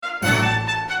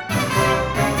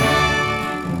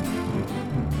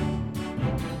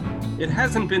It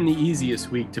hasn't been the easiest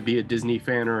week to be a Disney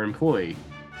fan or employee,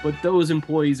 but those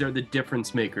employees are the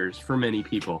difference makers for many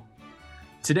people.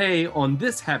 Today, on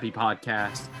this happy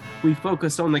podcast, we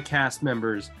focus on the cast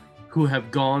members who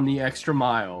have gone the extra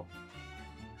mile.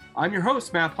 I'm your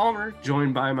host, Matt Palmer,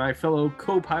 joined by my fellow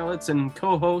co-pilots and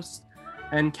co-hosts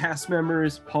and cast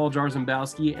members, Paul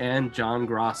Jarzembowski and John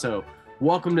Grasso.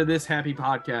 Welcome to this happy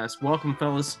podcast. Welcome,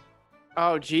 fellas.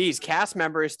 Oh, geez. Cast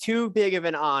member is too big of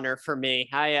an honor for me.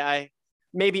 I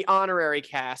maybe honorary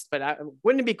cast, but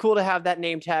wouldn't it be cool to have that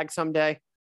name tag someday?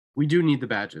 We do need the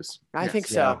badges. I think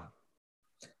so.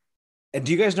 Yeah. And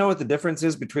do you guys know what the difference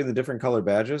is between the different color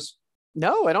badges?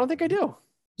 No, I don't think I do.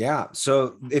 Yeah.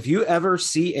 So if you ever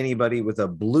see anybody with a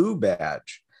blue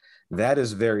badge, that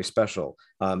is very special.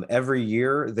 Every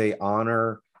year they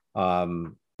honor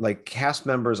like cast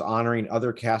members honoring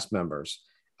other cast members.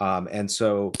 And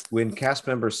so when cast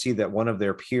members see that one of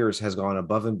their peers has gone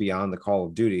above and beyond the call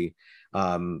of duty,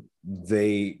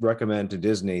 they recommend to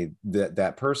Disney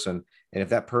that person. And if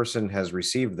that person has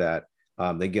received that,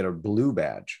 they get a blue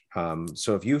badge.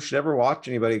 So if you should ever watch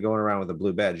anybody going around with a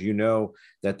blue badge, you know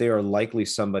that they are likely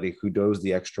somebody who goes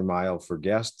the extra mile for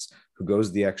guests, who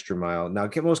goes the extra mile. Now,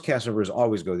 most cast members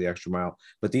always go the extra mile,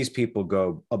 but these people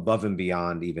go above and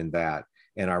beyond even that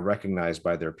and are recognized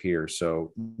by their peers.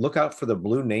 So look out for the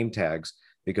blue name tags,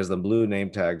 because the blue name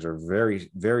tags are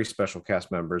very, very special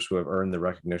cast members who have earned the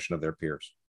recognition of their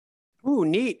peers. Ooh,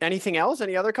 neat. Anything else?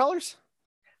 Any other colors?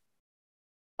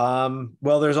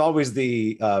 Well, there's always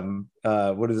the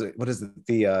what is it?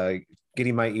 The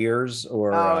getting my ears,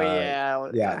 or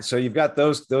yeah. So you've got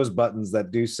those buttons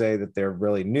that do say that they're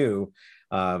really new.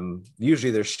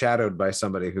 Usually they're shadowed by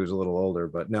somebody who's a little older,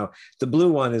 but no, the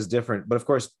blue one is different. But of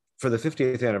course, for the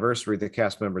 50th anniversary, the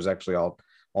cast members actually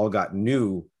all got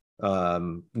new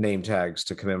name tags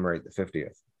to commemorate the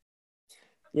 50th.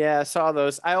 Yeah, I saw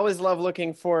those. I always love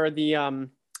looking for the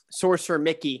Sorcerer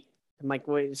Mickey. I'm like,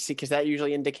 wait, see, because that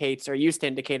usually indicates, or used to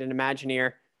indicate, an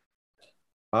Imagineer.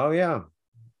 Oh yeah.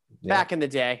 Back in the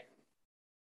day.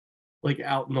 Like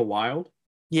out in the wild?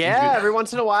 Yeah, every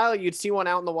once in a while you'd see one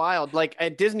out in the wild. Like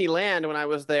at Disneyland when I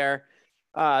was there,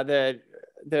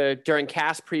 during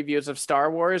cast previews of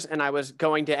Star Wars, and I was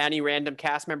going to any random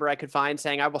cast member I could find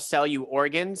saying, I will sell you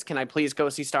organs. Can I please go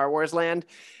see Star Wars Land?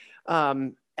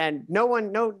 And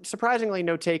surprisingly,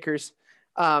 no takers.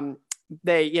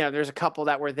 There's a couple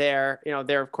that were there,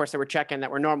 of course they were checking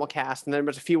that were normal cast. And then there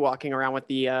was a few walking around with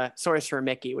the Sorcerer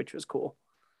Mickey, which was cool.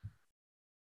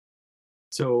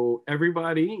 So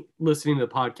everybody listening to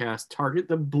the podcast, target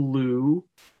the blue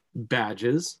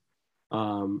badges.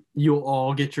 You'll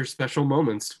all get your special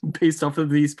moments based off of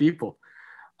these people.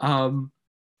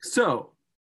 So,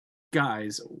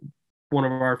 guys, one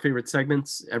of our favorite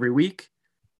segments every week,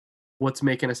 what's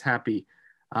making us happy?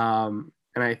 And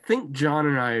I think John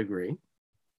and I agree.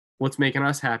 What's making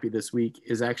us happy this week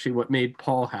is actually what made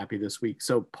Paul happy this week.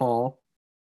 So, Paul,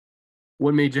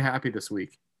 what made you happy this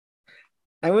week?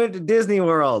 I went to Disney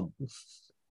World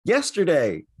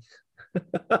yesterday.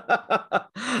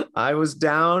 I was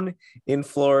down in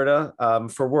Florida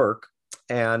for work,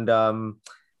 and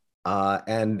I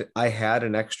had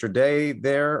an extra day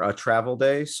there, a travel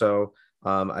day. So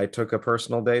I took a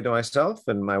personal day to myself,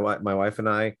 and my wife and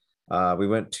I, we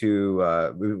went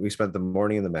to we spent the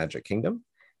morning in the Magic Kingdom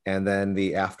and then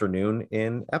the afternoon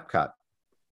in Epcot.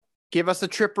 Give us a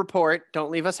trip report.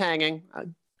 Don't leave us hanging.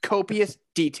 Copious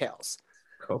details.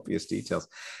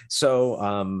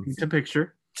 So it's a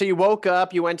picture. So you woke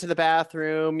up, you went to the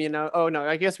bathroom, oh no,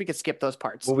 I guess we could skip those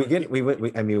parts. Well,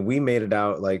 we made it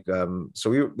out like,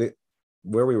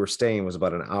 where we were staying was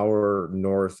about an hour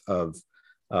north of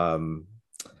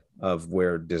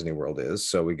where Disney World is.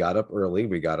 So we got up early,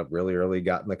 really early,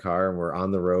 got in the car, and we're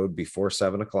on the road before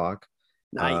 7:00.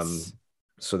 Nice.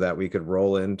 So that we could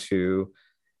roll into,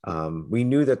 we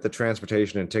knew that the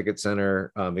transportation and ticket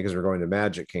center, because we're going to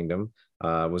Magic Kingdom,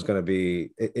 was going to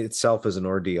be itself as an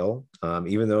ordeal.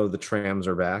 Even though the trams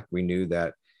are back, we knew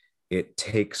that it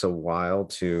takes a while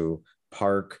to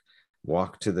park,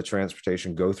 walk to the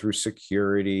transportation, go through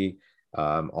security,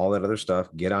 all that other stuff,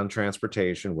 get on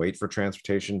transportation, wait for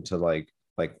transportation to like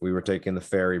we were taking the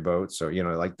ferry boat. So,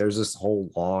 there's this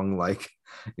whole long,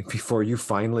 before you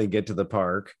finally get to the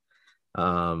park.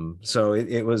 So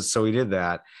we did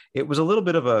that. It was a little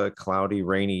bit of a cloudy,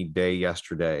 rainy day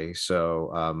yesterday.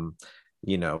 So,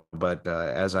 but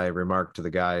as I remarked to the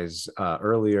guys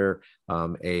earlier,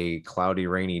 a cloudy,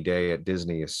 rainy day at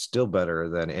Disney is still better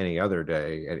than any other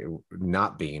day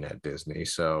not being at Disney.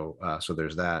 So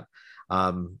there's that.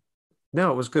 No,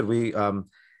 it was good.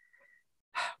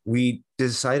 We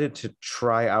decided to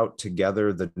try out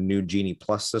together the new Genie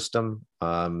Plus system,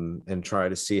 and try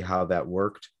to see how that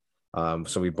worked.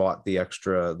 So we bought the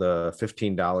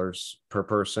 $15 per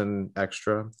person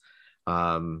extra,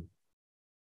 and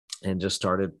just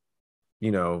started,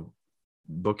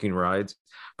 booking rides.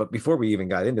 But before we even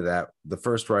got into that, the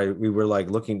first ride, we were like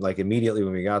looking, like immediately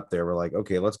when we got there, we're like,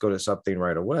 okay, let's go to something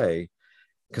right away.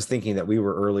 Because thinking that we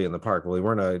were early in the park. Well, we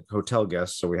weren't a hotel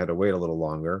guest, so we had to wait a little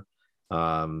longer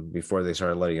before they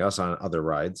started letting us on other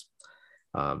rides.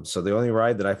 So the only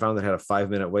ride that I found that had a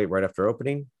 5-minute wait right after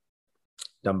opening,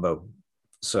 Dumbo.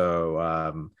 So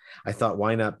I thought,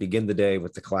 why not begin the day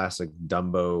with the classic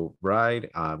Dumbo ride?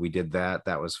 We did that.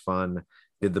 That was fun.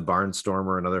 Did the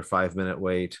Barnstormer, another 5-minute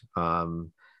wait.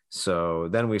 So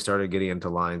then we started getting into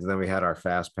lines, and then we had our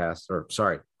fast pass,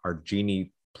 our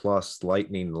Genie Plus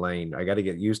Lightning Lane. I got to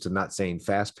get used to not saying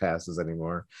fast passes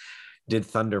anymore. Did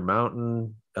Thunder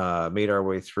Mountain, made our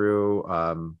way through,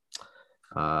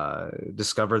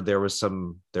 discovered there were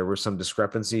some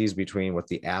discrepancies between what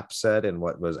the app said and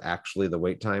what was actually the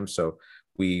wait time. So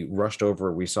we rushed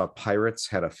over. We saw Pirates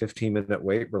had a 15-minute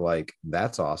wait. We're like,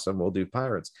 that's awesome. We'll do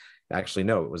Pirates. Actually,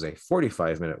 no, it was a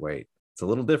 45-minute wait. It's a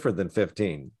little different than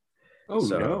 15. Oh,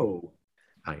 so, no.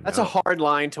 I know. That's a hard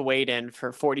line to wait in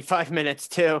for 45 minutes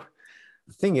too.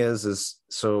 The thing is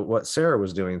so what Sarah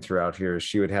was doing throughout here is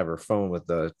she would have her phone with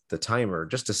the timer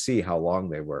just to see how long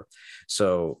they were.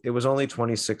 So it was only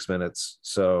 26 minutes.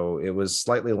 So it was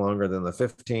slightly longer than the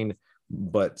 15,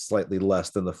 but slightly less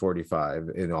than the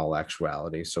 45 in all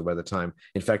actuality. So by the time,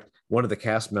 in fact, one of the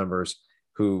cast members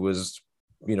who was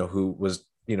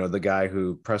the guy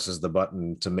who presses the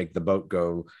button to make the boat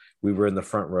go, we were in the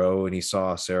front row, and he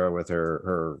saw Sarah with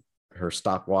her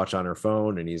stopwatch on her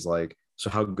phone, and he's like, so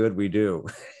how good we do?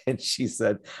 And she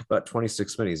said about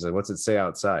 26 minutes. He said, what's it say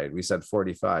outside? We said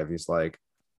 45. He's like,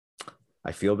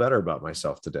 I feel better about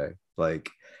myself today. Like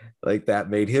that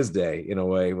made his day in a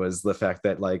way, was the fact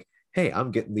that like, hey,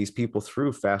 I'm getting these people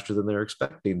through faster than they're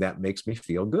expecting. That makes me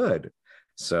feel good.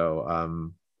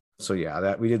 So yeah,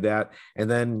 that we did that. And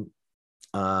then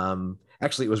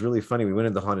actually it was really funny. We went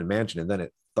into the Haunted Mansion, and then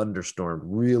it thunderstormed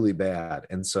really bad.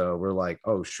 And so we're like,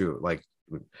 oh shoot, like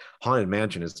Haunted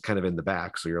Mansion is kind of in the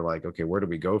back. So you're like, okay, where do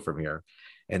we go from here?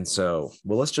 And so,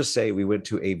 well, let's just say we went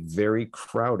to a very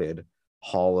crowded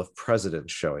Hall of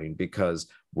Presidents showing, because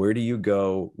where do you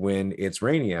go when it's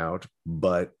raining out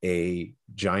but a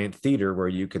giant theater where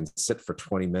you can sit for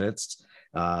 20 minutes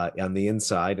on the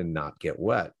inside and not get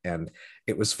wet? And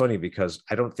it was funny because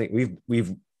I don't think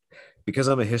we've because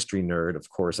I'm a history nerd, of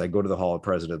course, I go to the Hall of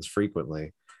Presidents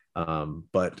frequently.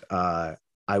 But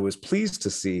I was pleased to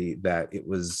see that it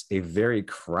was a very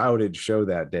crowded show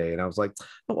that day. And I was like,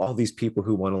 oh, all these people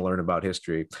who want to learn about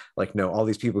history, like, no, all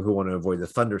these people who want to avoid the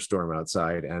thunderstorm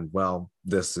outside. And well,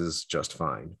 this is just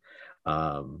fine.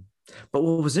 But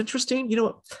what was interesting,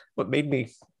 what made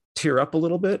me tear up a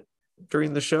little bit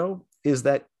during the show is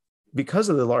that because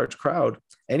of the large crowd,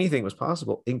 anything was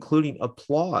possible, including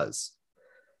applause.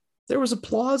 There was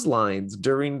applause lines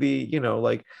during the,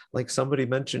 like somebody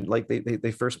mentioned, like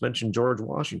they first mentioned George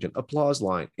Washington, applause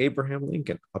line, Abraham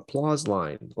Lincoln, applause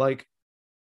line. Like,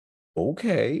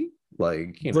 okay,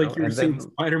 like, it's like you're seeing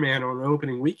Spider-Man on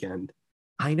opening weekend.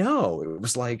 I know, it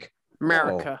was like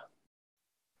America.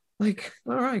 Like,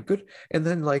 all right, good. And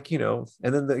then and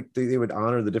then they would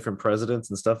honor the different presidents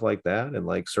and stuff like that. And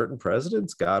like certain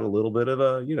presidents got a little bit of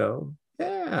a,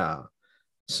 yeah.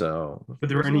 So, but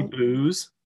there were any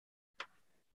boos?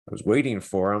 I was waiting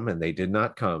for them, and they did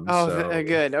not come. Oh, so.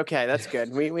 Good. Okay, that's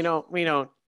good. We don't.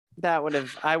 I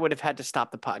would have had to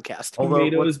stop the podcast.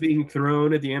 Tomatoes being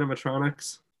thrown at the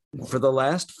animatronics. For the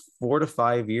last 4 to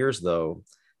 5 years, though,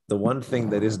 the one thing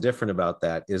that is different about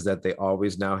that is that they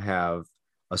always now have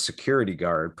a security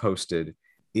guard posted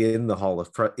in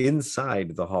the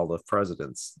inside the Hall of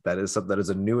Presidents. That is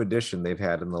a new addition they've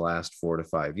had in the last 4 to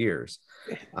 5 years.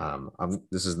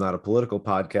 This is not a political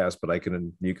podcast, but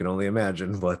you can only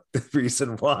imagine what the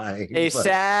reason why.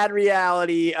 Sad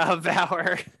reality of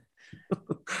our.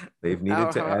 They've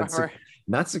needed to add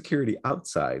not security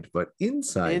outside, but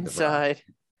inside. Inside.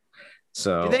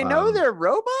 So do they know they're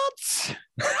robots?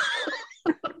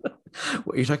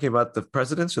 What, you're talking about the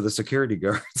presidents or the security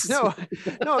guards? No,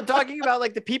 I'm talking about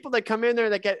like the people that come in there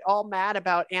that get all mad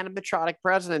about animatronic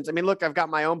presidents. I mean, look, I've got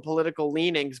my own political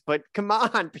leanings, but come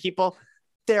on, people,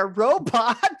 they're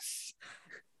robots.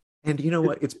 And you know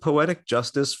what? It's poetic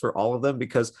justice for all of them,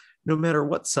 because no matter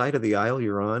what side of the aisle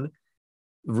you're on,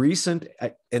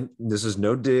 and this is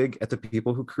no dig at the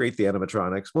people who create the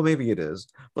animatronics. Well, maybe it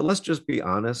is, but let's just be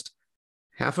honest.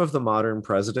 half of the modern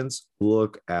presidents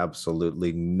look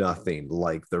absolutely nothing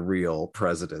like the real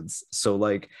presidents. So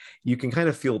like you can kind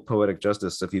of feel poetic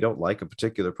justice. If you don't like a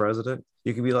particular president,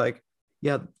 you can be like,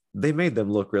 yeah, they made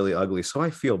them look really ugly. So I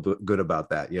feel good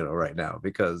about that, right now,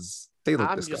 because they look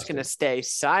I'm disgusting. just gonna stay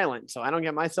silent so I don't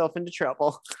get myself into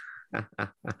trouble.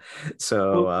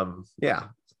 So yeah.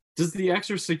 Does the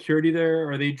extra security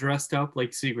there, are they dressed up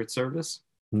like Secret Service?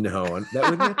 No, that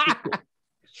would not be cool.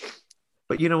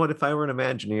 But you know what? If I were an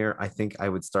Imagineer, I think I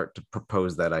would start to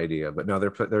propose that idea. But no,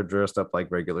 they're dressed up like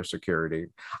regular security.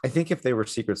 I think if they were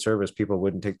Secret Service, people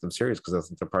wouldn't take them serious because I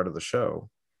think they're part of the show.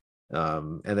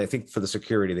 And I think for the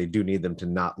security, they do need them to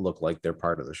not look like they're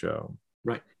part of the show.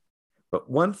 Right. But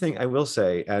one thing I will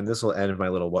say, and this will end my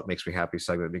little "What Makes Me Happy"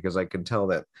 segment, because I can tell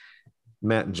that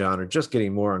Matt and John are just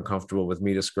getting more uncomfortable with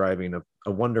me describing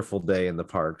a wonderful day in the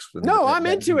parks. No, I'm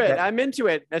into it. I'm into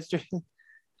it. That's just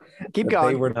keep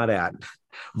going. They were not at.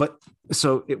 But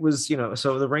so it was,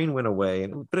 so the rain went away,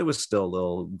 but it was still a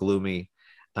little gloomy.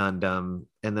 And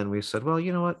then we said, well,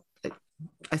 you know what?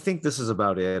 I think this is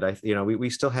about it. We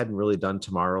still hadn't really done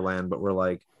Tomorrowland, but we're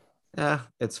like,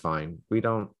 it's fine. We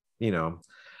don't,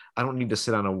 I don't need to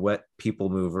sit on a wet people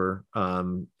mover.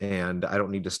 And I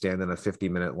don't need to stand in a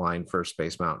 50-minute line for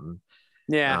Space Mountain.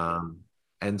 Yeah.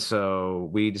 And so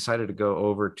we decided to go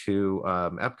over to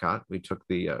Epcot.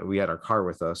 We had our car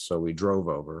with us, so we drove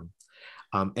over.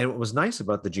 And what was nice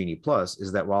about the Genie Plus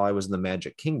is that while I was in the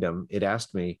Magic Kingdom, it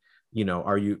asked me,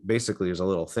 there's a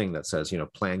little thing that says,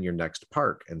 plan your next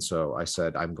park. And so I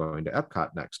said, I'm going to Epcot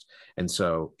next. And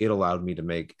so it allowed me to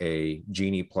make a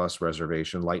Genie Plus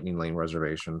reservation, Lightning Lane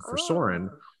reservation for Soarin'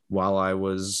 while I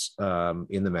was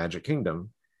in the Magic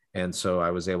Kingdom. And so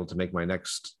I was able to make my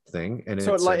next thing. And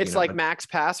so it's like Max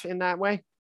Pass in that way.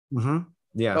 Mm-hmm.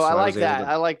 Yeah. Oh, so I like that.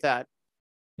 I like that.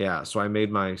 Yeah. So I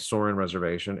made my Soarin'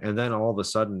 reservation. And then all of a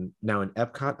sudden, now in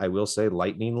Epcot, I will say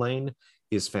Lightning Lane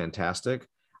is fantastic.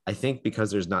 I think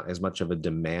because there's not as much of a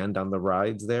demand on the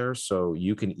rides there. So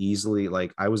you can easily,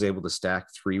 I was able to stack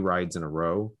 3 rides in a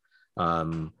row.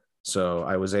 So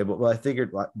I was able, I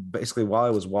figured basically while I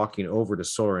was walking over to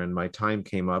Soarin', my time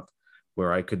came up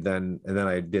where I could and then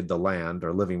I did the land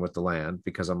or Living with the Land,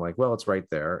 because I'm like, well, it's right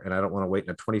there. And I don't want to wait in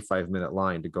a 25-minute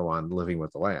line to go on Living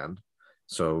with the Land.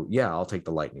 So yeah, I'll take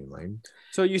the Lightning Lane.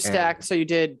 So you stacked, so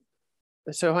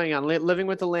hang on, Living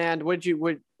with the Land.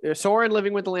 Soarin',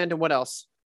 Living with the Land, and what else?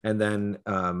 And then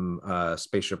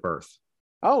Spaceship Earth.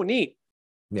 Oh, neat.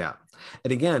 Yeah.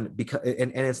 And again, because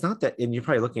and it's not that, and you're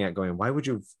probably looking at going, why would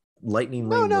you Lightning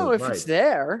Lane? No, if it's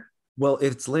there. Well,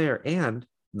 it's there. And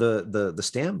the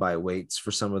standby waits for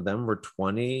some of them were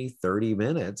 20, 30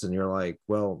 minutes. And you're like,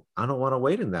 well, I don't want to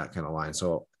wait in that kind of line.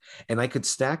 So, and I could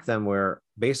stack them where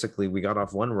basically we got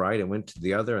off one ride and went to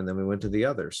the other, and then we went to the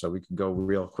other. So we could go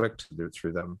real quick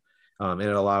through them. And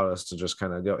it allowed us to just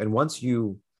kind of go. And once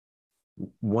you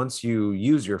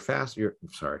use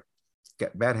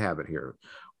bad habit here.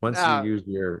 Once you use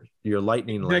your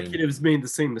Lightning Lane. Executives made the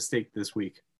same mistake this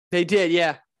week. They did,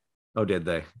 yeah. Oh, did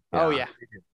they? Yeah. Oh, yeah.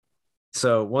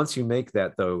 So once you make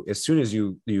that, though, as soon as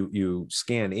you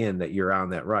scan in that you're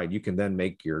on that ride, you can then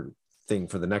make your thing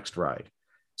for the next ride.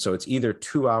 So it's either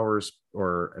 2 hours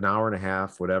or an hour and a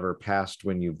half, whatever, past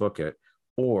when you book it,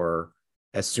 or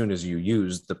as soon as you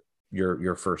use your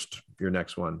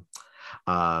next one.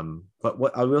 But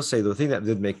what I will say, the thing that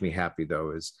did make me happy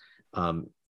though is,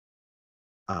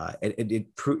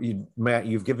 Matt,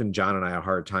 you've given John and I a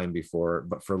hard time before,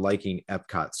 but for liking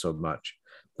Epcot so much.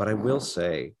 But I will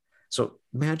say, so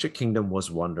Magic Kingdom was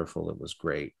wonderful. It was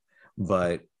great,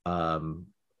 but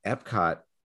Epcot,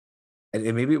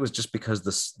 and maybe it was just because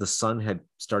the sun had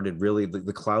started really,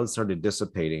 the clouds started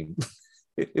dissipating.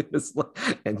 It was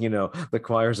and the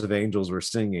choirs of angels were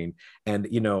singing, and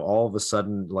all of a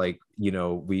sudden,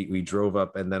 we drove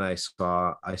up, and then I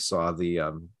saw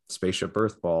the Spaceship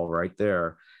Earth ball right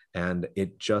there, and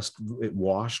it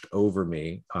washed over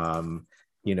me. The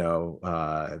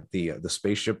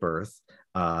Spaceship Earth,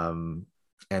 and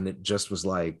it just was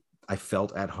like I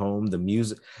felt at home. The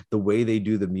music, the way they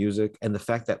do the music, and the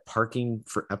fact that parking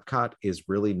for Epcot is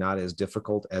really not as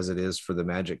difficult as it is for the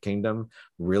Magic Kingdom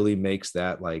really makes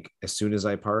that, as soon as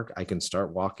I park, I can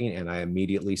start walking and I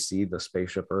immediately see the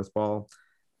Spaceship Earth ball.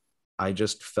 I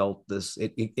just felt this,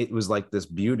 it was like this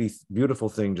beautiful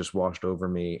thing just washed over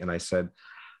me. And I said,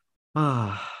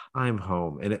 I'm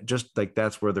home. And it just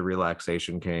that's where the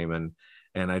relaxation came.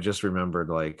 And I just remembered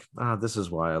this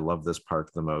is why I love this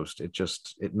park the most.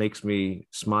 It makes me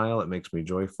smile. It makes me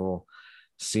joyful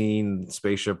seeing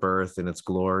Spaceship Earth in its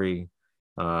glory.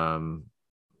 And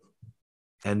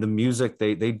the music,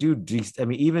 they do,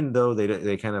 even though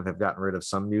they kind of have gotten rid of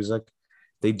some music,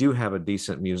 they do have a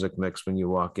decent music mix when you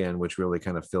walk in, which really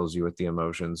kind of fills you with the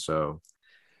emotion. So,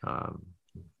 um,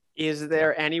 Is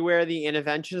there anywhere the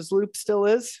Interventions loop still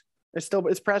is? It still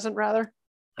is present, rather?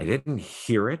 I didn't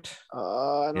hear it.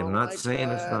 I I'm don't not like saying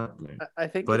it's that. not there, I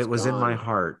think but it's it was in my gone.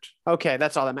 heart, Okay,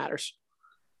 that's all that matters.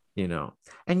 And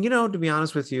to be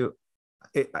honest with you,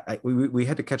 we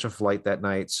had to catch a flight that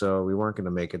night, so we weren't going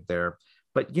to make it there.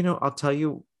 But I'll tell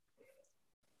you,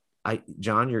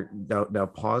 John, you're now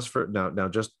pause for now.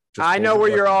 Just I hold know your where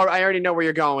you're breath. all. I already know where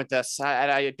you're going with this.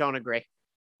 I don't agree.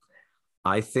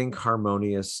 I think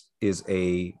Harmonious is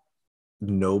a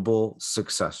noble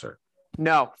successor.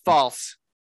 No, false.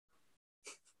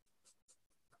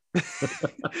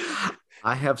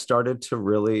 I have started to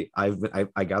really. I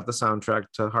got the soundtrack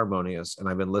to Harmonious, and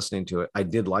I've been listening to it. I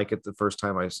did like it the first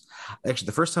time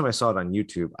the first time I saw it on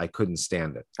YouTube, I couldn't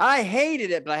stand it. I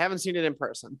hated it, but I haven't seen it in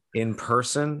person. In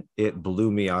person, it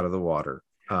blew me out of the water.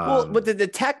 But did the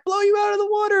tech blow you out of the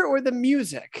water or the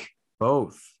music?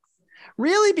 Both.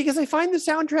 Really? Because I find the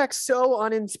soundtrack so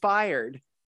uninspired.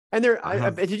 And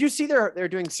did you see they're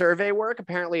doing survey work?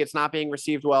 Apparently, it's not being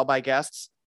received well by guests.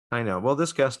 I know. Well,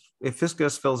 if this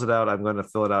guest fills it out, I'm going to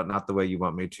fill it out not the way you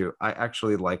want me to. I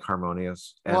actually like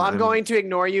Harmonious. Well, I'm going to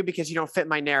ignore you because you don't fit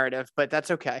my narrative, but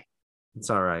that's okay. It's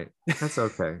all right. That's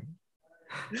okay.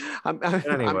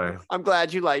 Anyway, I'm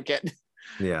glad you like it.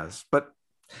 Yes, but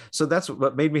so that's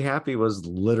what made me happy was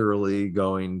literally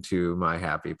going to my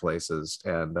happy places,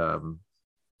 and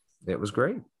it was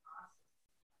great.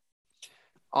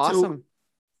 Awesome.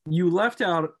 So you left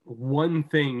out one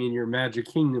thing in your Magic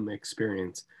Kingdom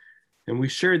experience, and we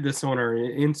shared this on our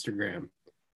Instagram.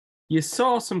 You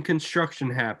saw some construction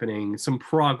happening, some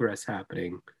progress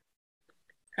happening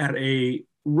at a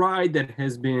ride that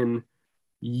has been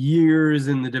years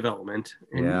in the development.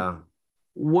 And yeah.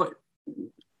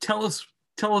 Tell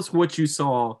us what you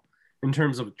saw in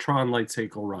terms of Tron Light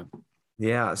Cycle Run.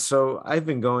 Yeah, so I've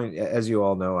been going, as you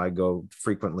all know, I go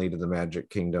frequently to the Magic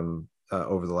Kingdom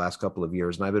over the last couple of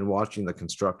years, and I've been watching the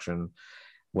construction,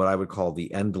 what I would call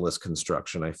the endless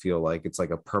construction. I feel like it's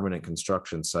like a permanent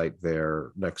construction site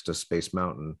there next to Space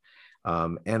Mountain.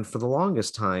 And for the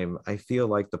longest time, I feel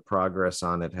like the progress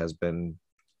on it has been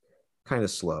kind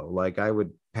of slow. Like I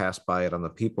would pass by it on the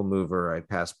People Mover, I'd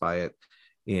pass by it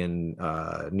in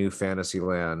New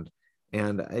Fantasyland,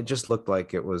 and it just looked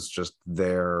like it was just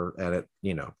there at it,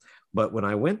 But when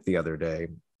I went the other day,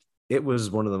 it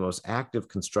was one of the most active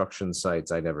construction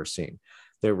sites I'd ever seen.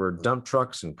 There were dump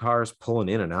trucks and cars pulling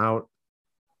in and out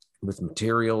with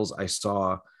materials. I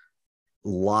saw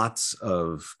lots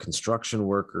of construction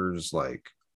workers like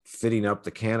fitting up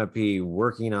the canopy,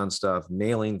 working on stuff,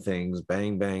 nailing things,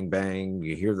 bang, bang, bang.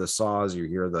 You hear the saws, you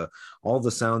hear all the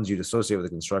sounds you'd associate with a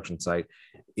construction site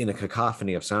in a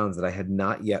cacophony of sounds that I had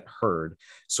not yet heard.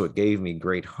 So it gave me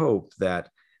great hope that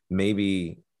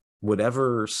maybe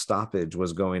whatever stoppage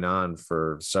was going on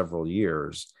for several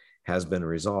years has been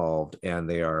resolved, and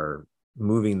they are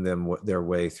moving their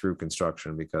way through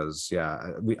construction. Because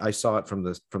I saw it from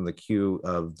the queue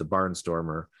of the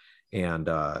Barnstormer, and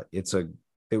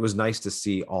it was nice to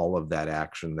see all of that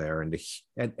action there, and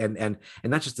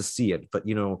not just to see it, but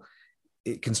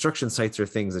construction sites are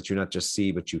things that you not just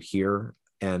see but you hear,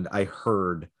 and I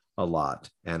heard a lot,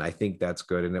 and I think that's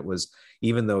good. And it was,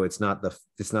 even though it's not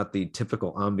the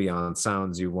typical ambient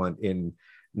sounds you want in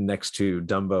next to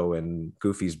Dumbo and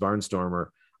Goofy's Barnstormer,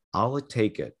 I'll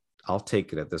take it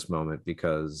at this moment,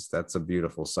 because that's a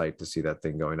beautiful sight to see that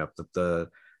thing going up. The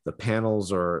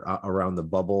panels are around the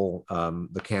bubble,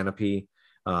 the canopy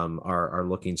are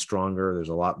looking stronger. There's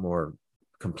a lot more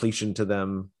completion to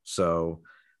them. So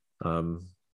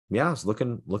it's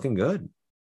looking good.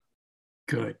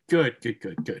 Good.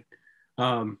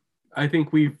 I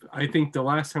think the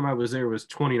last time I was there was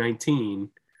 2019,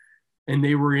 and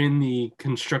they were in the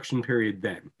construction period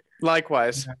then.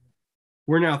 Likewise.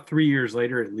 We're now 3 years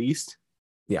later, at least.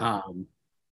 Yeah.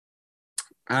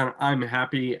 I'm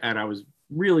happy, and I was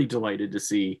really delighted to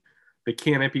see the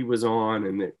canopy was on,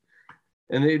 and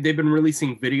they've been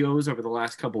releasing videos over the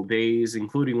last couple of days,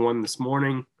 including one this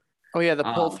morning. Oh yeah, the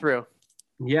pull through.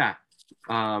 Yeah.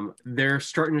 They're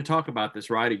starting to talk about this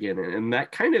ride again, and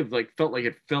that kind of felt like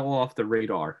it fell off the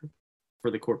radar for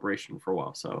the corporation for a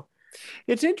while. So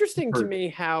it's interesting to me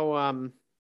how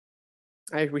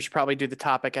we should probably do the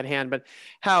topic at hand, but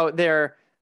how they're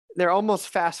almost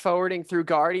fast forwarding through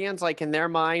Guardians. Like in their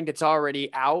mind, it's already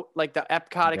out. Like the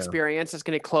Epcot experience is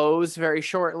going to close very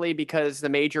shortly because the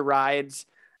major rides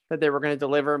that they were going to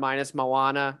deliver, minus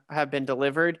Moana, have been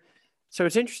delivered. So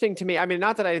it's interesting to me. I mean,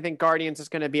 not that I think Guardians is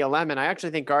going to be a lemon. I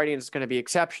actually think Guardians is going to be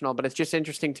exceptional, but it's just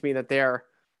interesting to me that they're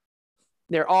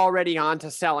they're already on to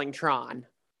selling Tron.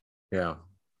 Yeah.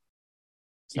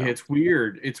 Yeah, it's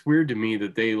weird. It's weird to me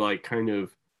that they like kind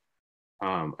of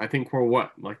I think we're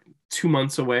like 2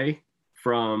 months away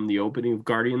from the opening of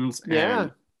Guardians. Yeah.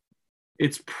 And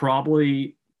it's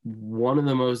probably one of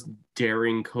the most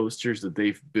daring coasters that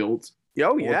they've built.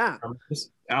 Oh yeah.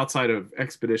 Outside of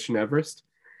Expedition Everest.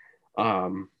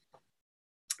 In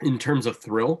terms of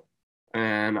thrill.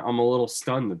 And I'm a little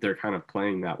stunned that they're kind of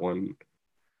playing that one.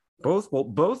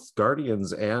 Both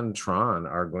Guardians and Tron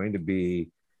are going to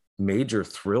be major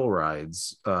thrill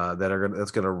rides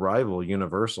that's going to rival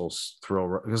Universal's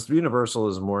thrill, because Universal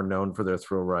is more known for their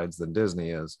thrill rides than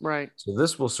Disney is. Right. So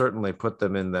this will certainly put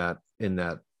them in that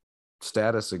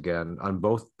status again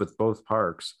with both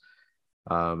parks.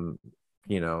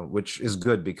 Which is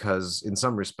good, because in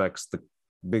some respects the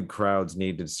big crowds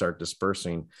need to start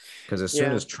dispersing, because as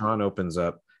soon as Tron opens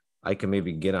up, I can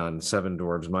maybe get on Seven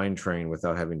Dwarfs Mine Train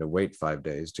without having to wait 5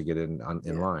 days to get in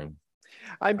line.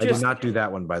 I did not do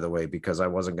that one, by the way, because I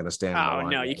wasn't going to stand in line. Oh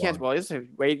no, you can't. Well,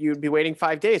 you'd be waiting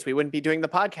 5 days. We wouldn't be doing the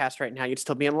podcast right now. You'd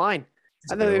still be in line.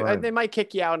 They might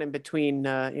kick you out in between,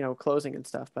 closing and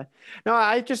stuff. But no,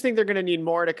 I just think they're going to need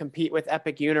more to compete with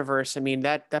Epic Universe. I mean,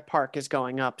 that park is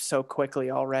going up so quickly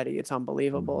already. It's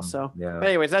unbelievable. Mm-hmm. So, yeah. But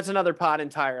anyways, that's another pod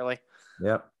entirely.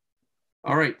 Yep.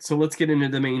 All right, so let's get into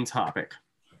the main topic.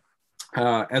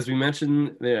 As we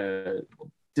mentioned,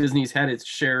 Disney's had its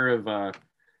share of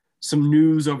some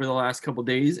news over the last couple of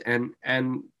days, and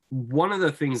one of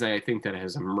the things I think that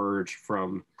has emerged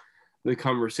from the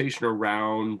conversation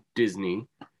around Disney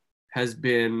has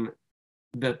been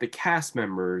that the cast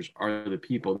members are the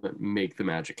people that make the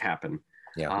magic happen.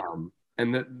 Yeah.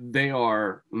 And that they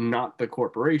are not the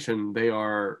corporation, they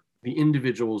are the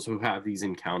individuals who have these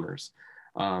encounters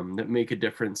that make a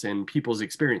difference in people's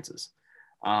experiences.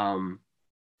 And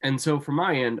so from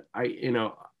my end,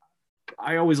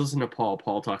 I always listen to Paul.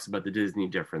 Paul talks about the Disney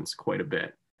difference quite a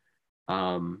bit.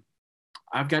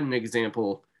 I've got an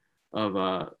example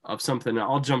of something.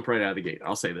 I'll jump right out of the gate.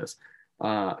 I'll say this.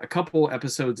 A couple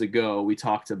episodes ago, we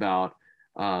talked about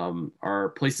our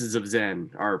places of Zen,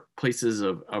 our places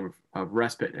of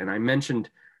respite. And I mentioned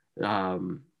the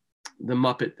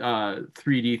Muppet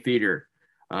 3D theater,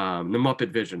 the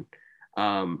Muppet Vision.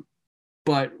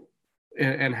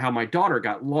 And how my daughter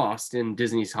got lost in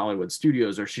Disney's Hollywood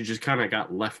Studios, or she just kind of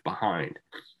got left behind.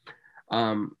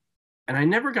 And I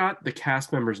never got the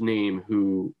cast member's name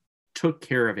who took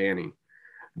care of Annie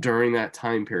during that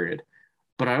time period.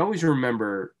 But I always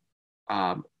remember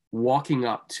walking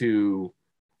up to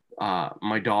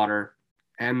my daughter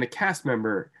and the cast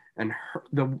member and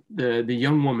the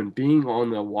young woman being on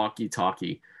the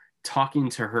walkie-talkie, talking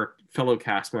to her fellow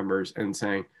cast members and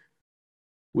saying,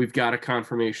 "We've got a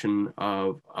confirmation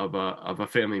of a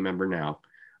family member now.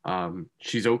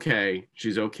 She's okay.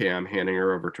 She's okay. I'm handing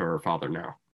her over to her father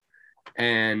now."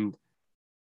 And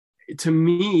to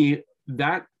me,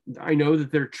 that I know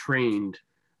that they're trained.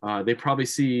 They probably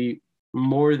see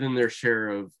more than their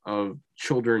share of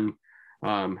children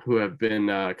who have been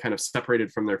kind of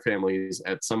separated from their families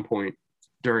at some point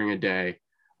during a day.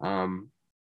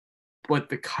 But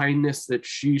the kindness that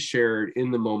she shared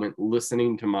in the moment,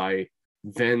 listening to my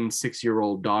then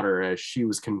 6-year-old daughter as she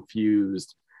was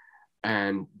confused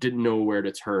and didn't know where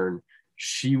to turn,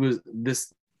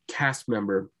 this cast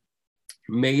member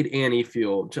made Annie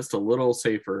feel just a little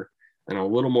safer and a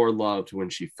little more loved when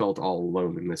she felt all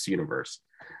alone in this universe.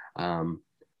 And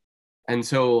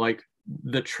so like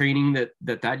the training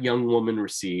that young woman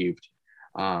received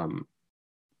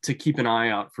to keep an eye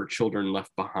out for children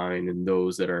left behind and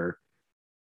those that are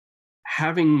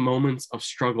having moments of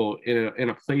struggle in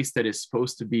a place that is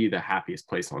supposed to be the happiest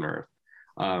place on earth.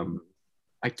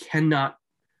 I cannot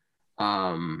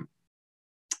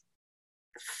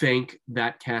thank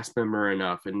that cast member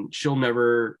enough, and she'll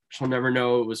never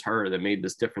know it was her that made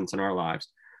this difference in our lives,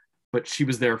 but she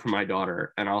was there for my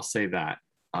daughter. And I'll say that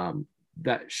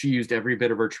she used every bit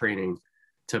of her training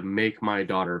to make my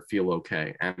daughter feel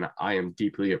okay. And I am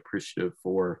deeply appreciative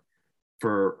for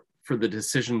the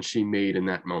decision she made in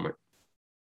that moment.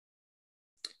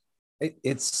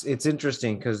 It's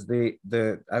interesting because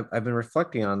I've been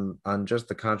reflecting on just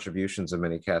the contributions of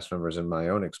many cast members in my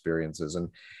own experiences, and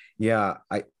yeah,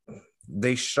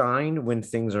 they shine when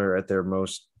things are at their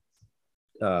most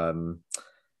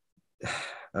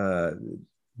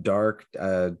dark,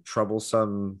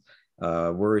 troublesome,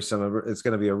 worrisome. It's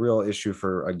going to be a real issue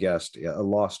for a guest, a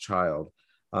lost child.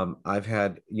 I've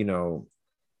had,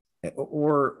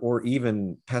 or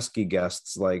even pesky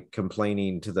guests like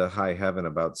complaining to the high heaven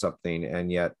about something,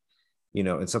 and yet,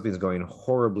 and something's going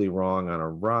horribly wrong on a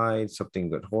ride, something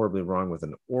got horribly wrong with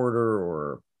an order,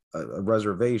 or a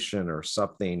reservation or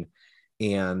something,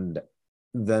 and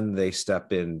then they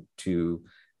step in to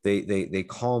they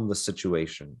calm the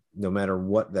situation, no matter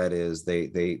what that is.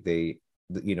 They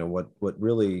you know, what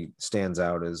really stands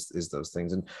out is those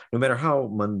things, and no matter how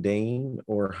mundane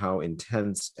or how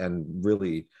intense and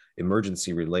really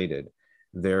emergency related,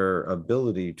 their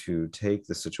ability to take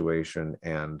the situation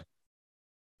and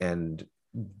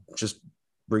just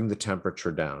bring the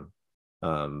temperature down,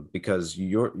 because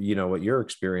you know what you're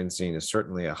experiencing is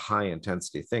certainly a high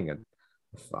intensity thing, and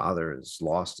father has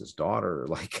lost his daughter.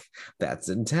 Like, that's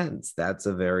intense. That's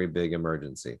a very big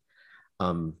emergency.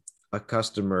 A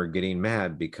customer getting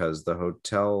mad because the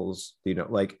hotels, you know,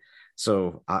 like,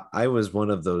 so I was one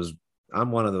of those,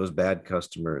 I'm one of those bad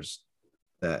customers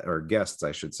that, or guests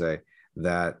I should say,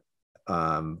 that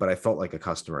but I felt like a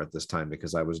customer at this time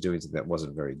because I was doing something that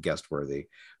wasn't very guest worthy,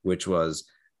 which was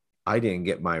I didn't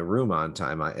get my room on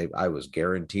time. I was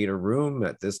guaranteed a room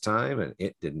at this time, and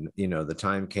it didn't, you know, the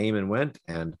time came and went,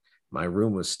 and my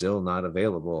room was still not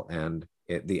available, and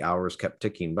the hours kept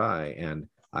ticking by. And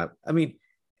I mean,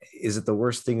 is it the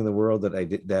worst thing in the world that I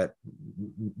did, that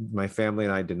my family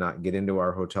and I did not get into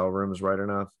our hotel rooms right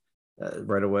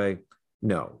away?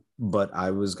 No, but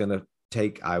I was going to,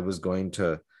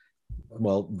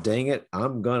 well, dang it,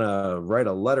 I'm going to write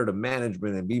a letter to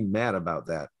management and be mad about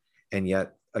that. And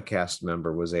yet a cast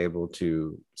member was able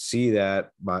to see the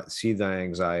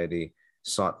anxiety,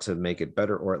 sought to make it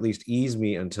better, or at least ease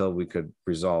me until we could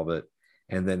resolve it,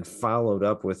 and then followed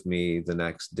up with me the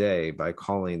next day by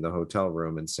calling the hotel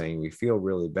room and saying, we feel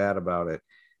really bad about it.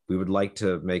 We would like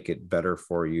to make it better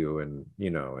for you. And, you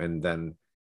know, and then,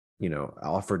 you know,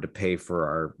 offered to pay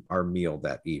for our meal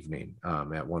that evening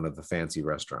at one of the fancy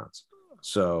restaurants.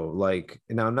 So, like,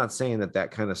 now I'm not saying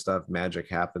that kind of stuff, magic,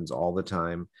 happens all the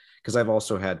time, because I've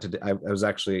also had to, I was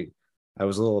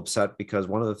a little upset because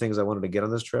one of the things I wanted to get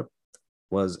on this trip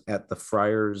was at the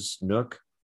Friar's Nook.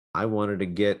 I wanted to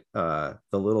get the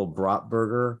little brat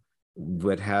burger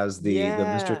that has the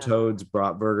Mr. Toad's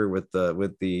brat burger with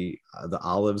the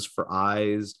olives for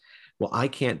eyes. Well, I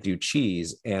can't do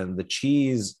cheese, and the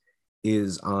cheese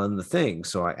is on the thing.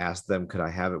 So I asked them, could I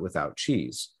have it without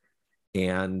cheese?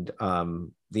 And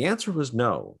the answer was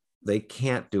no, they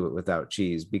can't do it without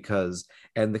cheese, because,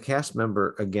 and the cast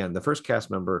member, again, the first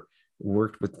cast member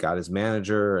got his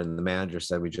manager, and the manager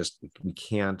said, we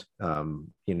can't,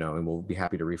 you know, and we'll be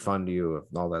happy to refund you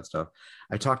and all that stuff.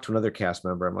 I talked to another cast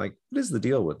member. I'm like, what is the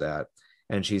deal with that?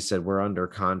 And she said, we're under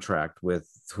contract with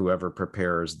whoever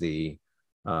prepares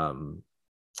whoever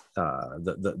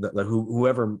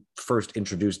first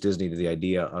introduced Disney to the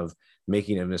idea of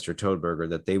making a Mr. Toad burger,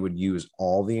 that they would use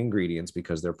all the ingredients,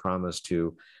 because they're promised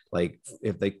to, like,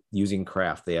 if they using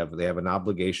craft, they have an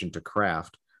obligation to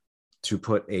craft, to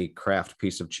put a craft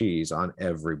piece of cheese on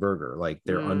every burger. Like,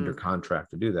 they're under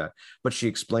contract to do that. But she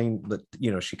explained that,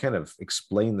 you know, she kind of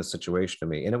explained the situation to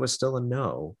me, and it was still a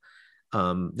no.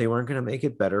 They weren't going to make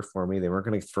it better for me. They weren't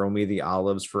going to throw me the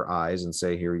olives for eyes and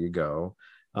say, here you go.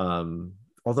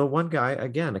 Although one guy,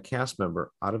 again, a cast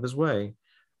member, out of his way,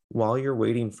 while you're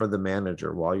waiting for the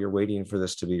manager, while you're waiting for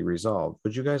this to be resolved,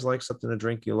 would you guys like something to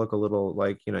drink? You look a little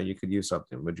like, you know, you could use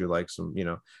something. Would you like some, you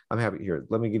know, I'm happy here.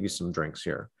 Let me give you some drinks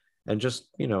here. And just,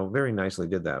 you know, very nicely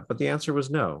did that. But the answer was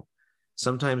no.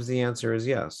 Sometimes the answer is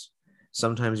yes.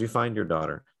 Sometimes you find your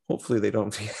daughter. Hopefully they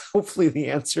don't, hopefully the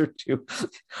answer to,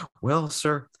 well,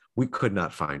 sir, we could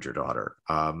not find your daughter.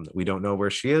 We don't know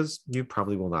where she is. You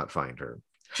probably will not find her.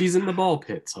 She's in the ball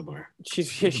pit somewhere.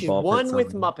 She's one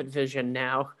with Muppet Vision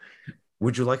now.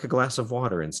 Would you like a glass of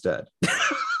water instead?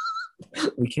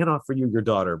 We can't offer you your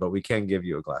daughter, but we can give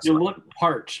you a glass. You look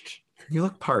parched. You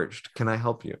look parched. Can I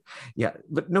help you? Yeah,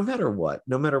 but no matter what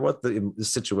the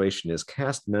situation is,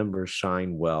 cast members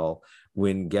shine well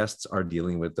when guests are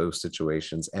dealing with those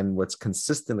situations. And what's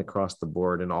consistent across the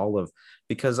board and all of,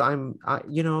 because I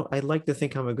like to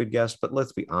think I'm a good guest, but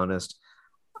let's be honest,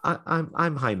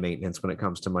 I'm high maintenance when it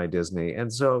comes to my Disney.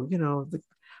 And so, you know,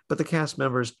 but the cast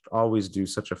members always do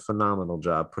such a phenomenal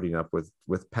job putting up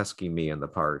with pesky me in the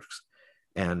parks.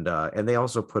 And they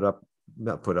also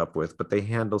not put up with, but they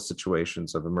handle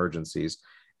situations of emergencies,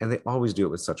 and they always do it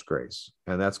with such grace.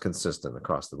 And that's consistent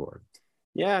across the board.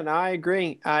 Yeah, no, I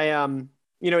agree.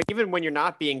 You know, even when you're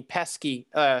not being pesky,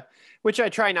 which I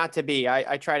try not to be,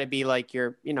 I try to be like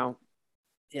you're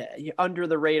under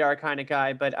the radar kind of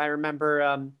guy. But I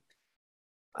remember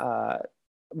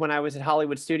when I was at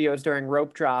Hollywood Studios during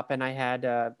Rope Drop, and I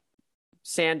had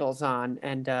sandals on,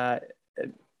 and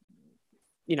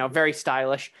very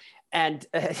stylish, and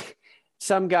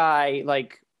some guy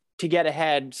like to get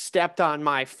ahead, stepped on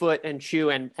my foot and shoe,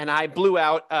 and I blew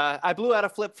out a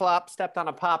flip flop, stepped on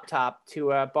a pop top,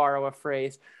 to borrow a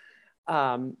phrase.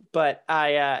 But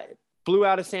I blew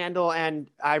out a sandal,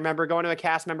 and I remember going to a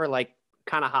cast member like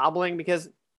kind of hobbling because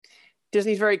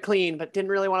Disney's very clean, but didn't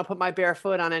really want to put my bare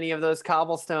foot on any of those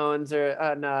cobblestones or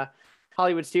on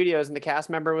Hollywood Studios. And the cast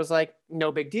member was like,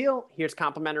 no big deal. Here's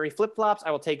complimentary flip-flops.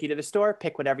 I will take you to the store.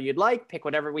 Pick whatever you'd like. Pick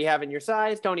whatever we have in your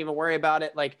size. Don't even worry about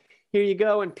it. Like, here you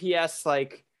go. And P.S.,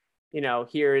 like,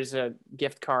 here's a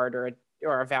gift card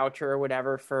or a voucher or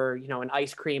whatever for, an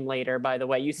ice cream later. By the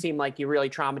way, you seem like you're really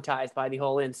traumatized by the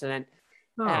whole incident.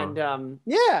 Oh. And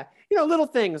little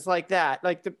things like that.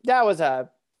 Like that was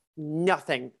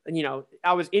nothing.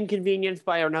 I was inconvenienced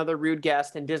by another rude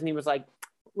guest, and Disney was like,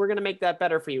 we're going to make that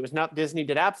better for you. Disney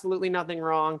did absolutely nothing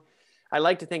wrong. I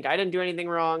like to think I didn't do anything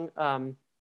wrong.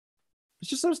 It's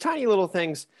just those tiny little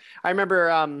things. I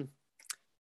remember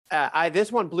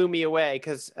this one blew me away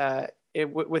because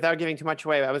without giving too much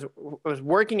away, I was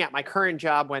working at my current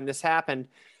job when this happened.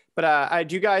 But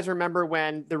do you guys remember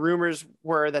when the rumors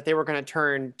were that they were going to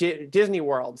turn Disney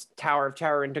World's Tower of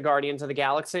Terror into Guardians of the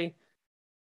Galaxy?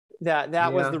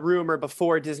 That was the rumor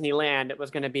before Disneyland it was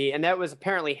going to be. And that was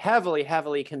apparently heavily,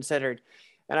 heavily considered.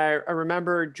 And I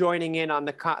remember joining in on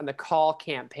the call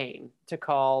campaign to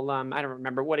call, I don't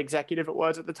remember what executive it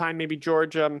was at the time, maybe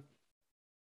George, I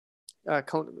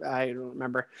don't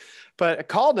remember, but I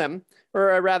called him,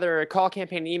 or rather a call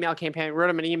campaign, an email campaign,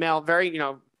 wrote him an email, very,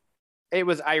 it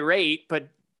was irate, but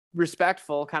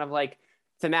respectful, kind of like,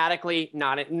 thematically,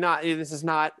 not this is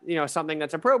not something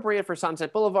that's appropriate for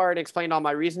Sunset Boulevard. Explained all my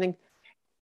reasoning.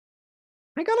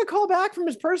 I got a call back from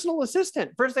his personal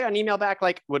assistant. First, I got an email back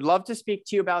like, "Would love to speak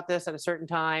to you about this at a certain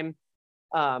time.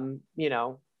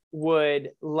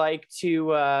 Would like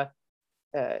to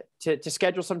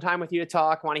schedule some time with you to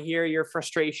talk. Want to hear your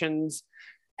frustrations."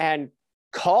 And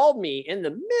called me in the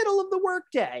middle of the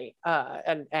workday,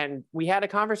 and we had a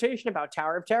conversation about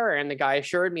Tower of Terror, and the guy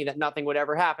assured me that nothing would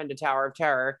ever happen to Tower of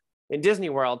Terror in Disney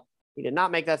World. He did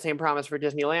not make that same promise for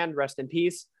Disneyland, rest in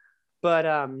peace. But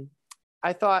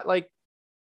I thought, like,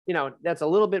 that's a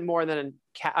little bit more than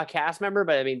a cast member,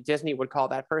 but I mean, Disney would call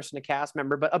that person a cast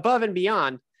member. But above and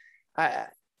beyond,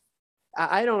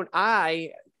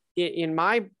 in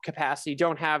my capacity,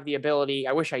 don't have the ability,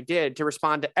 I wish I did, to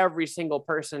respond to every single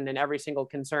person and every single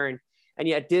concern. And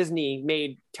yet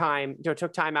Disney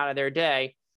took time out of their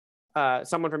day,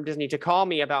 someone from Disney, to call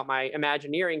me about my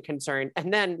Imagineering concern.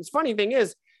 And then the funny thing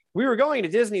is, we were going to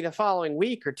Disney the following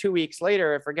week or 2 weeks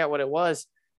later, I forget what it was.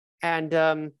 And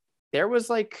there was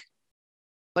like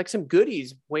some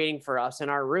goodies waiting for us in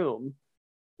our room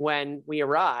when we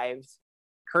arrived,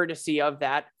 courtesy of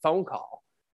that phone call.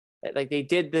 Like they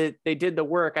did the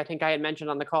work. I think I had mentioned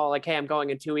on the call, like, hey, I'm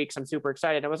going in 2 weeks. I'm super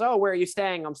excited. I was, oh, where are you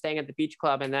staying? I'm staying at the beach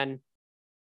club. And then,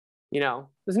 it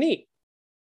was neat.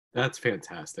 That's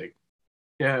fantastic.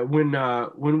 Yeah.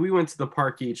 When we went to the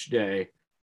park each day,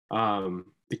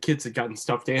 the kids had gotten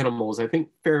stuffed animals, I think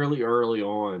fairly early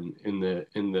on in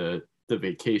the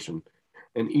vacation.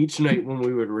 And each night when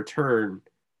we would return,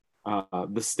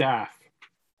 the staff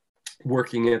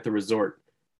working at the resort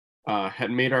had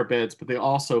made our beds, but they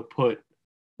also put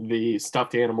the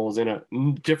stuffed animals in a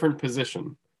different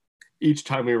position each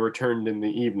time we returned in the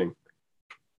evening,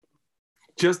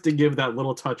 just to give that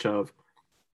little touch of,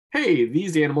 hey,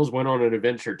 these animals went on an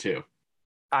adventure too.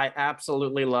 I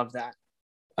absolutely love that.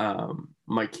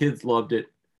 My kids loved it.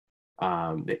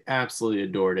 They absolutely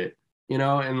adored it.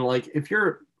 And like,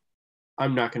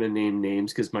 I'm not going to name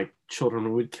names because my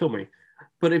children would kill me,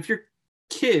 but if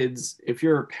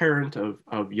you're a parent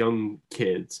of young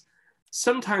kids,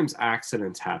 sometimes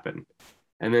accidents happen.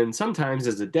 And then sometimes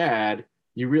as a dad,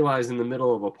 you realize in the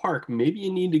middle of a park, maybe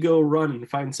you need to go run and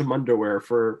find some underwear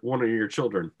for one of your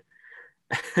children.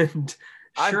 And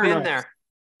I've been there.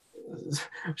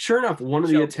 Sure enough, one of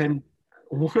the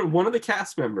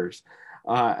cast members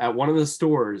at one of the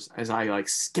stores, as I like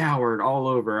scoured all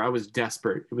over, I was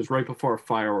desperate. It was right before a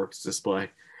fireworks display,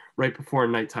 right before a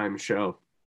nighttime show.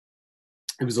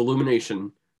 It was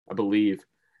Illumination, I believe.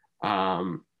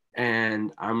 And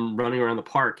I'm running around the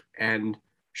park, and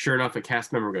sure enough, a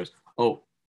cast member goes, oh,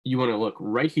 you want to look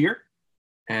right here?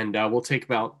 And we'll take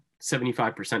about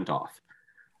 75% off.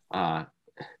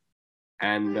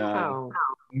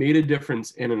 Made a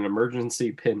difference in an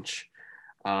emergency pinch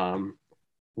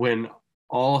when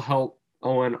all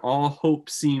hope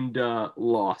seemed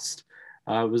lost.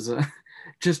 I was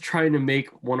just trying to make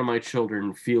one of my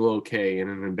children feel okay in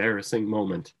an embarrassing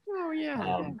moment. Oh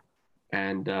yeah.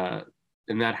 And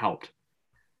that helped.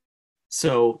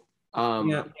 So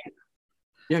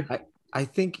I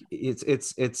think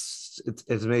it's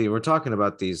amazing. We're talking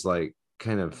about these like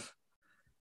kind of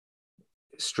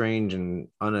strange and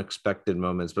unexpected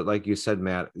moments, but like you said,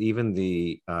 Matt, even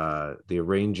the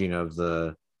arranging of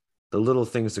the little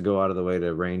things to go out of the way to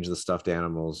arrange the stuffed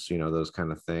animals, those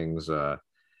kind of things.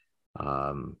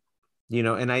 Um,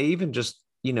 and I even just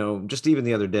even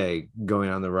the other day going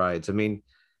on the rides. I mean,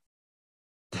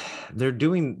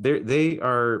 they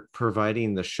are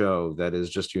providing the show that is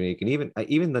just unique, and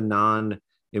even the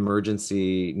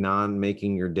non-emergency,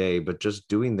 non-making your day, but just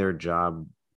doing their job,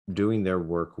 doing their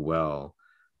work well.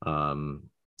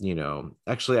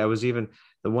 Actually, I was even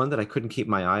the one that I couldn't keep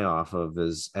my eye off of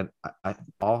is, and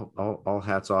all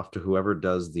hats off to whoever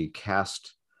does the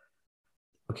cast.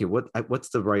 Okay, what's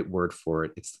the right word for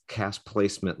it? It's cast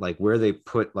placement, like where they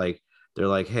put like they're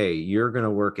like, hey, you're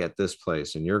gonna work at this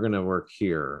place and you're gonna work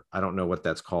here. I don't know what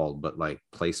that's called, but like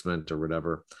placement or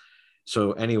whatever.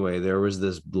 So anyway, there was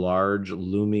this large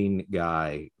looming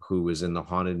guy who was in the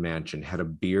haunted mansion, had a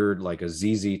beard like a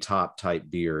ZZ Top type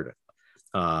beard,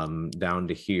 down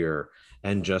to here,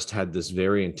 and just had this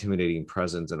very intimidating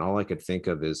presence. And all I could think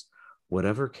of is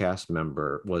whatever cast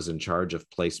member was in charge of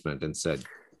placement and said,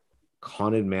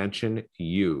 haunted mansion,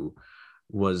 you,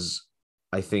 was,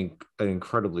 I think, an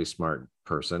incredibly smart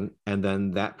person. And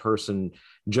then that person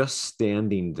just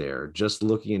standing there, just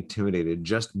looking intimidated,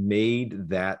 just made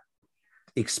that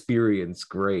experience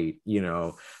great,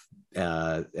 it's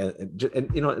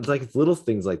like it's little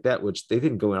things like that, which they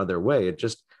didn't go out of their way. It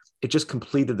just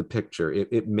completed the picture.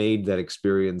 It made that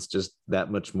experience just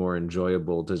that much more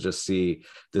enjoyable to just see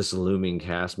this looming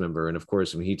cast member. And of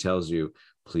course, when he tells you,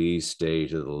 please stay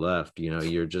to the left,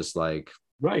 you're just like,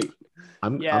 right.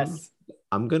 I'm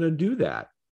going to do that.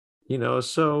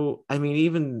 So, I mean,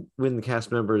 even when the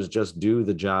cast members just do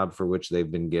the job for which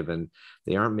they've been given,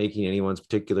 they aren't making anyone's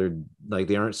particular, like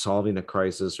they aren't solving a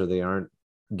crisis or they aren't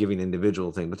giving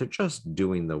individual thing, but they're just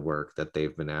doing the work that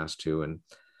they've been asked to. And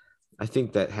I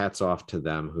think that hats off to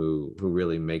them who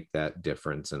really make that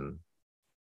difference. And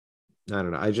I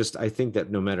don't know. I think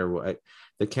that no matter what,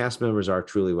 the cast members are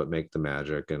truly what make the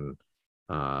magic. And,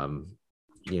 I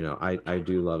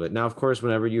do love it. Now, of course,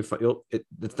 whenever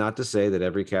it's not to say that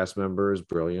every cast member is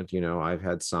brilliant. I've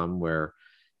had some where,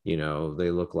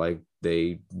 they look like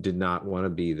they did not want to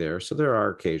be there. So there are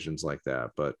occasions like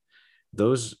that, but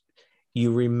those,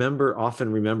 you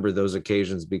often remember those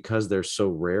occasions because they're so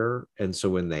rare. And so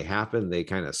when they happen, they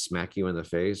kind of smack you in the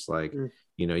face. Like,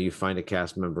 you find a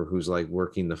cast member who's like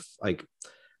working like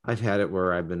I've had it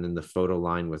where I've been in the photo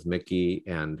line with Mickey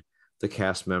and the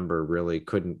cast member really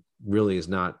is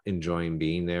not enjoying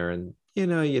being there. And,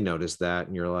 you notice that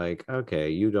and you're like, okay,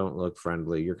 you don't look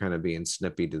friendly. You're kind of being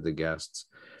snippy to the guests,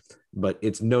 but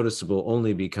it's noticeable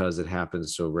only because it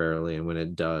happens so rarely. And when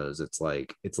it does, it's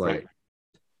like, Right.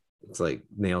 it's like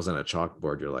nails on a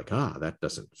chalkboard. You're like, that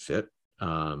doesn't fit.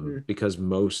 Because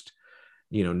most,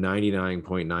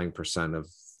 99.9% of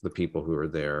the people who are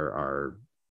there are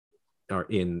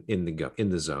in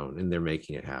the zone and they're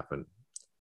making it happen.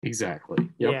 Exactly.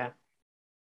 Yep. Yeah.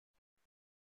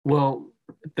 Well,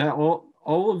 that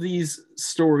all of these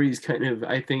stories kind of,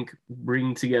 I think,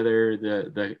 bring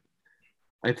together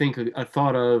I think a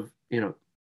thought of,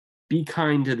 be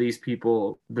kind to these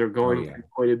people. They're going through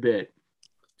quite a bit.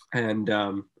 And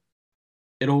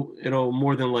it'll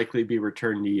more than likely be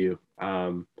returned to you.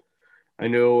 I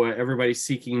know everybody's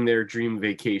seeking their dream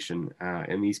vacation,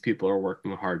 and these people are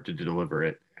working hard to deliver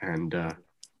it. And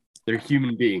they're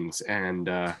human beings and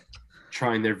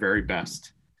trying their very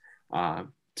best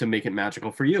to make it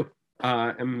magical for you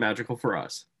and magical for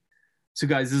us. So,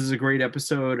 guys, this is a great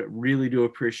episode. Really do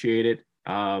appreciate it.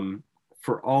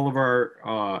 For all of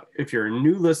our, if you're a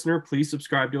new listener, please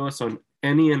subscribe to us on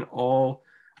any and all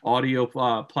audio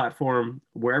platform,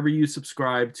 wherever you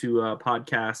subscribe to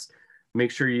podcasts. Make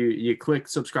sure you click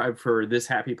subscribe for This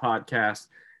Happy Podcast.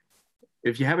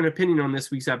 If you have an opinion on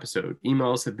this week's episode,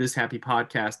 email us at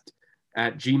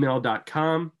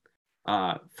thishappypodcast@gmail.com.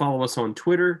 Follow us on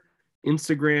Twitter,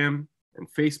 Instagram,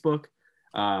 and Facebook.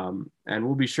 And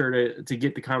we'll be sure to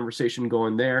get the conversation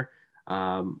going there.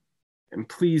 And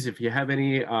please, if you have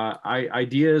any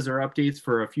ideas or updates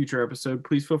for a future episode,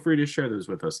 please feel free to share those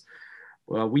with us.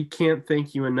 Well, we can't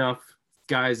thank you enough,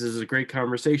 guys. This is a great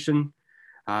conversation.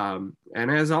 And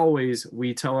as always,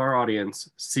 we tell our audience,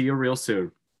 see you real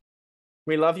soon.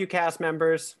 We love you, cast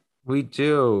members. We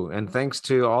do. And thanks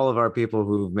to all of our people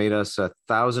who've made us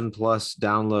 1,000+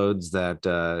 downloads that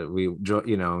we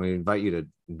invite you to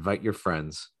invite your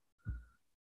friends.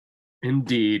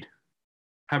 Indeed.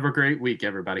 Have a great week,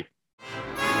 everybody.